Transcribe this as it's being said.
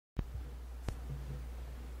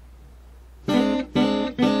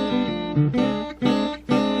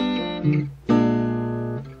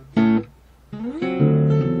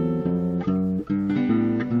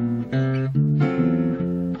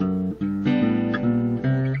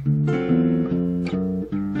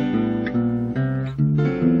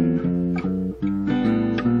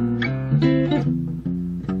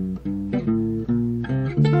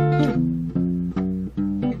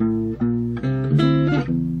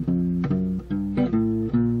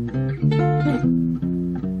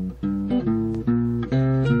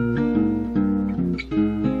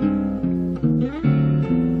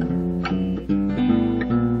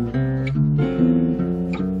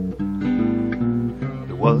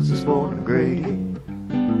was this morning, Grady.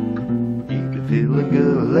 You been feeling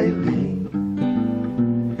good lately?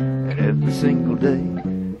 And every single day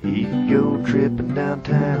he'd go tripping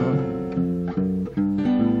downtown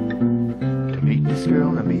to meet this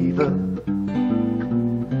girl named Eva,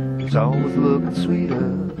 who's always looking sweeter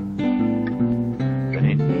than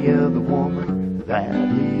any other woman that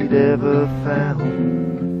he'd ever found.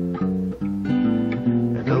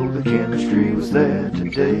 And though the chemistry was there,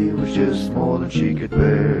 today was just more than she could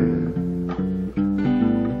bear.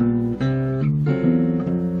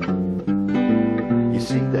 You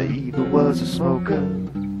see, that Eva was a smoker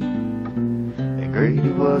and Grady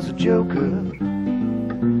was a joker,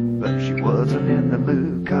 but she wasn't in the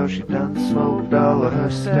mood 'cause she done smoked all of her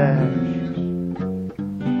stash.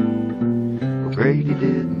 Well, Grady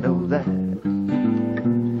didn't know that.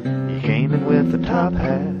 He came in with a top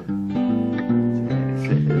hat. He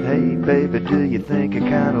said, "Hey baby, do you think I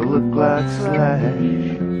kinda look like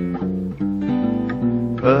Slash?"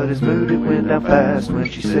 But his mood, it went down fast when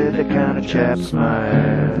she said, "That kind of chaps my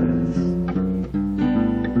ass."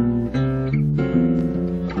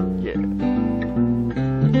 Yeah.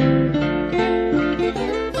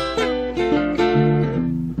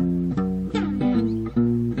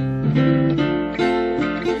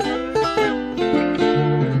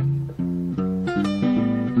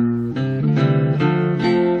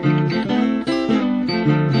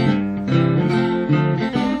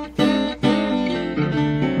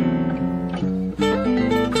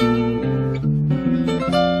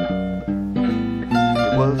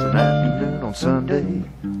 It was an afternoon on Sunday,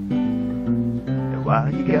 and why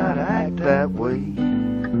you gotta act that way?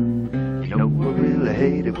 You know I really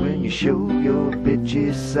hate it when you show your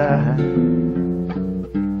bitchy side.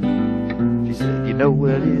 She said, "You know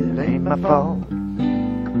what, it ain't my fault.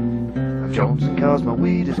 I'm jonesing 'cause my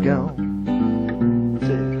weed is gone."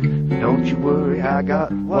 Said, "Don't you worry, I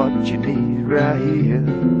got what you need right here."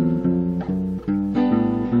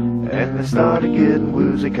 And they started getting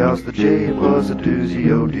woozy 'cause the J was a doozy,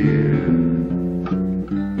 oh dear.